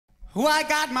Oh, I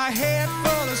got my head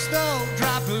full of snow,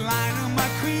 dropped a line on my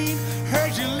queen.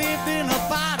 Heard you lived in a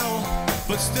bottle,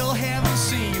 but still haven't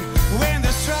seen when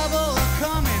there's trouble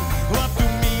coming up to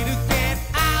me to get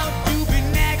out. You've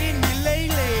been nagging me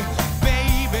lately,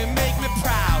 baby, make me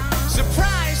proud.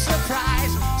 Surprise,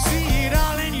 surprise, see it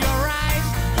all in your eyes.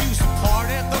 You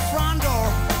support at the front door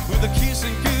with a kiss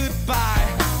and goodbye.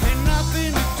 Ain't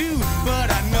nothing to do, but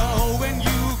I know when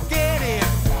you get it,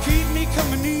 keep me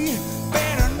company.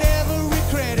 Better never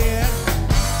regret it.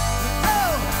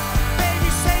 Oh, baby,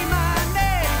 say my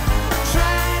name.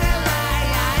 Try to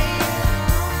lie.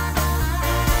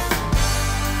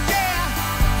 Yeah,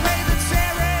 play the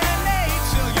serenade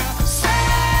till you're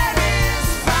satisfied.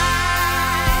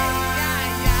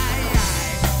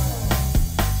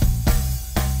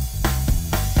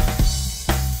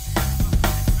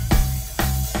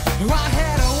 I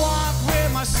had a walk with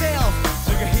myself,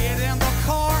 took a hit in the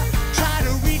car, tried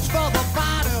to reach for the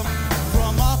bottom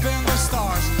from up in the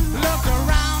stars. Looked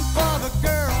around for the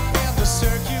girl in the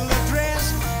circular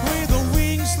dress with the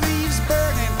wing sleeves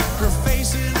burning, her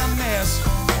face in a mess.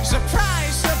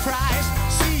 Surprise, surprise,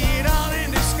 see it all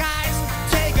in disguise.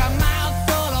 Take a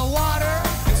mouthful of water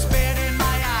and spit in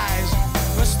my eyes.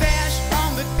 A stash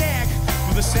on the deck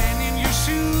with the sand in your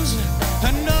shoes.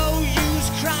 And no use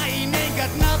crying, ain't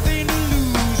got nothing to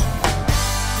lose.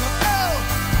 Oh,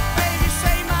 baby,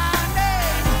 say my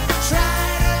name. Try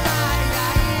to lie.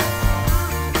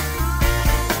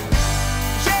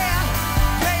 Yeah,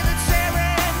 play the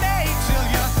serenade till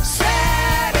you're satisfied.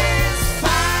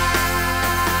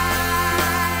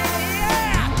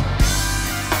 Yeah.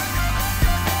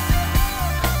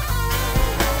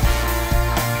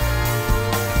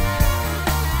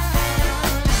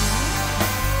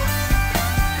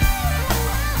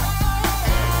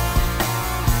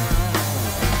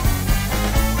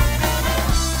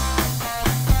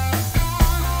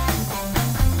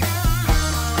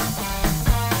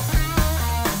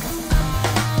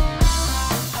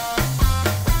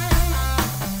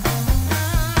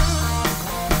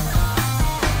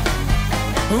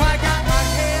 I got my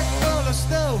head full of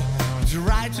snow to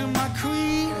ride to my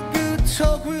queen. Good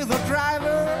talk with the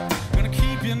driver.